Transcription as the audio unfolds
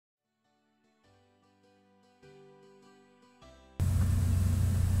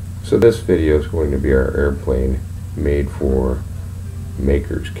So this video is going to be our airplane made for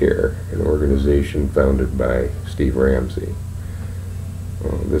Maker's Care, an organization founded by Steve Ramsey.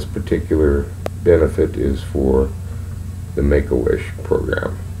 This particular benefit is for the Make-A-Wish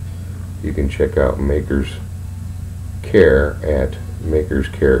program. You can check out Maker's Care at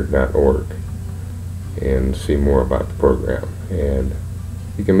makerscare.org and see more about the program, and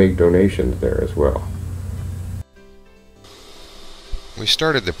you can make donations there as well. We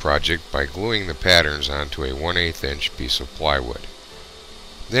started the project by gluing the patterns onto a 1/8 inch piece of plywood.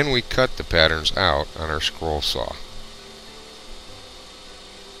 Then we cut the patterns out on our scroll saw.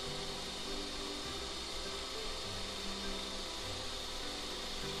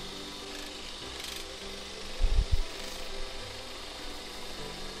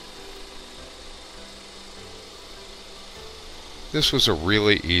 This was a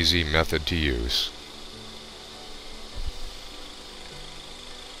really easy method to use.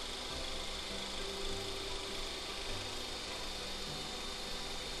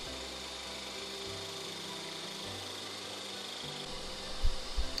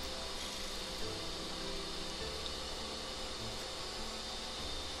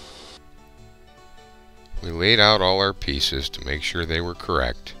 We laid out all our pieces to make sure they were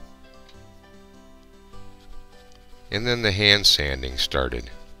correct, and then the hand sanding started.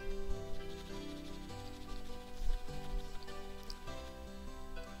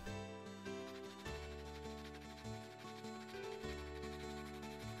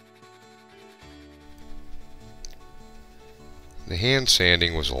 The hand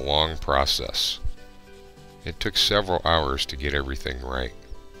sanding was a long process. It took several hours to get everything right.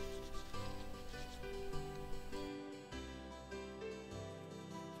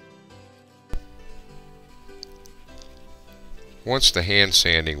 Once the hand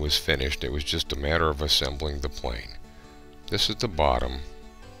sanding was finished, it was just a matter of assembling the plane. This is the bottom,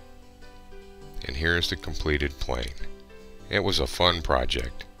 and here is the completed plane. It was a fun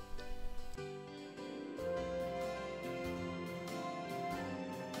project.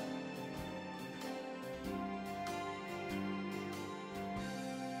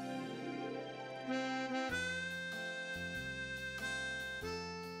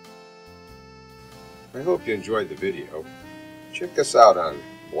 I hope you enjoyed the video. Check us out on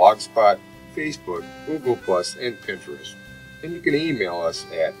Blogspot, Facebook, Google+, and Pinterest. And you can email us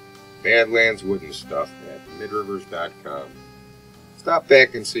at badlandswoodenstuff@midrivers.com. Stop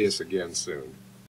back and see us again soon.